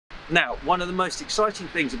Now, one of the most exciting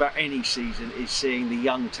things about any season is seeing the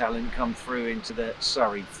young talent come through into the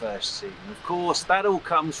Surrey first team. Of course, that all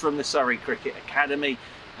comes from the Surrey Cricket Academy,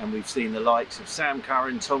 and we've seen the likes of Sam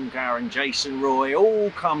Curran, Tom Curran, Jason Roy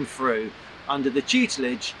all come through under the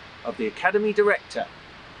tutelage of the Academy Director,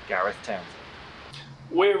 Gareth Townsend.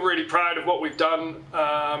 We're really proud of what we've done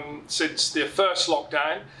since the first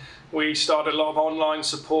lockdown. We started a lot of online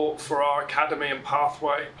support for our Academy and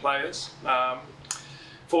Pathway players.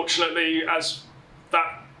 Fortunately, as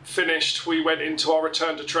that finished, we went into our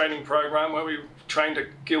return to training programme where we trained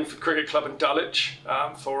at Guildford Cricket Club in Dulwich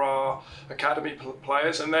for our Academy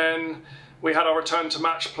players, and then we had our return to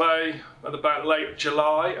match play at about late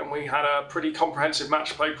July, and we had a pretty comprehensive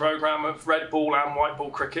match play programme of red ball and white ball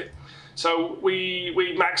cricket. So we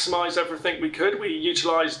maximised everything we could. We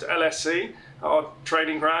utilised LSE, our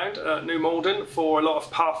training ground at New Malden, for a lot of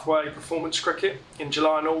pathway performance cricket in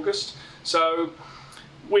July and August. So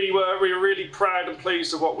we were really proud and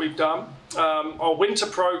pleased of what we've done. Our winter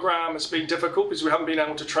programme has been difficult because we haven't been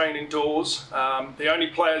able to train indoors. The only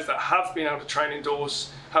players that have been able to train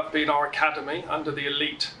indoors have been our academy under the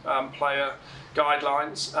elite player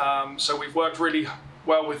guidelines. So we've worked really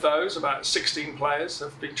well with those. About 16 players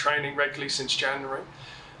have been training regularly since January.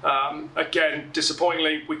 Again,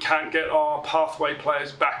 disappointingly, we can't get our pathway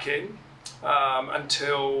players back in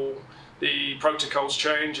until the protocols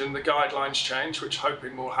change and the guidelines change, which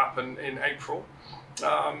hoping will happen in April.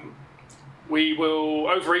 We will,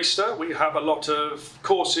 over Easter, we have a lot of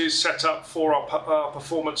courses set up for our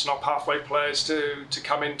performance and our pathway players to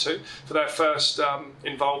come into for their first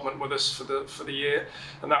involvement with us for the year,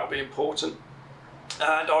 and that will be important.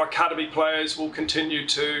 And our academy players will continue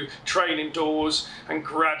to train indoors, and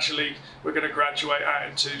gradually we're going to graduate out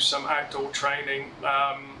into some outdoor training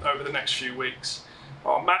over the next few weeks.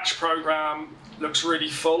 Our match programme looks really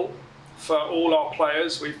full for all our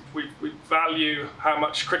players. We value how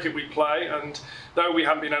much cricket we play, and though we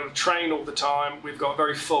haven't been able to train all the time, we've got a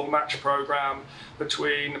very full match programme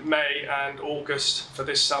between May and August for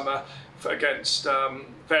this summer against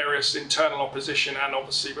various internal opposition, and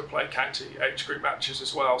obviously we play county age group matches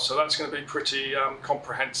as well. So that's going to be pretty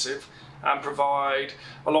comprehensive and provide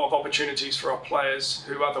a lot of opportunities for our players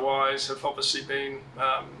who otherwise have obviously been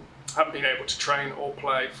haven't been able to train or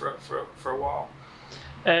play for a while.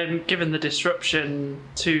 Given the disruption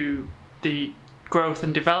to the growth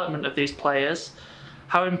and development of these players,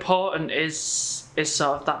 how important is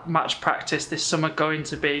sort of that match practice this summer going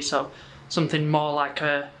to be sort of something more like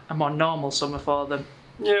a more normal summer for them?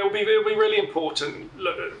 Yeah, it'll be really important.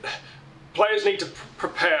 Look, players need to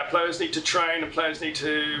prepare, players need to train, and players need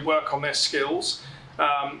to work on their skills.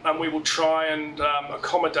 And we will try and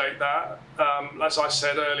accommodate that, as I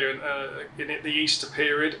said earlier, in the Easter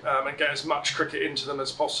period, and get as much cricket into them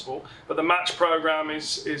as possible. But the match programme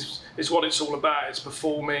is what it's all about. It's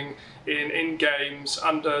performing in games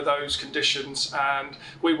under those conditions, and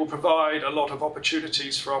we will provide a lot of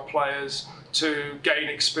opportunities for our players to gain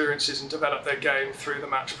experiences and develop their game through the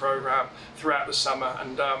match programme throughout the summer.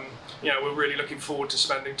 And you know, we're really looking forward to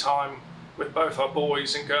spending time with both our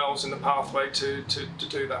boys and girls in the pathway to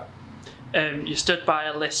do that. You stood by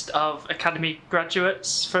a list of academy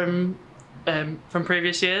graduates from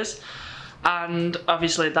previous years, and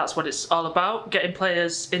obviously that's what it's all about, getting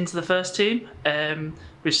players into the first team.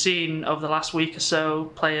 We've seen over the last week or so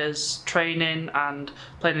players training and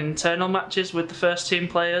playing internal matches with the first team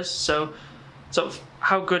players. So sort of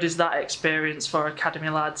how good is that experience for academy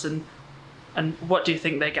lads, and what do you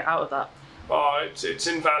think they get out of that? Oh, it's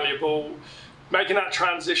invaluable. Making that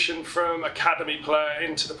transition from academy player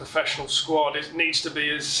into the professional squad, it needs to be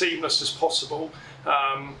as seamless as possible.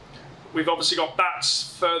 We've obviously got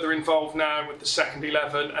Bats further involved now with the second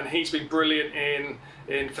 11, and he's been brilliant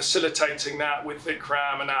in facilitating that with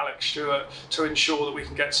Vikram and Alex Stewart to ensure that we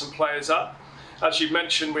can get some players up. As you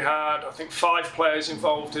mentioned, we had, I think, 5 players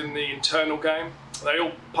involved in the internal game. They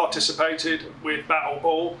all participated with bat or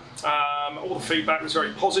ball. All the feedback was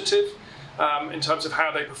very positive. In terms of how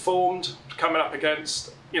they performed, coming up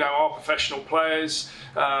against, you know, our professional players,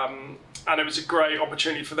 and it was a great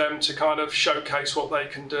opportunity for them to kind of showcase what they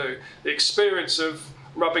can do. The experience of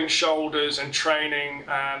rubbing shoulders and training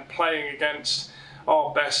and playing against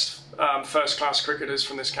our best first-class cricketers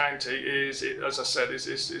from this county is, as I said, is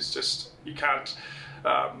just you can't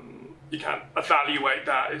evaluate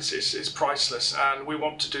that. It's priceless, and we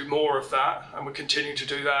want to do more of that, and we continue to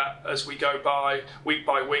do that as we go by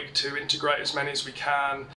week to integrate as many as we can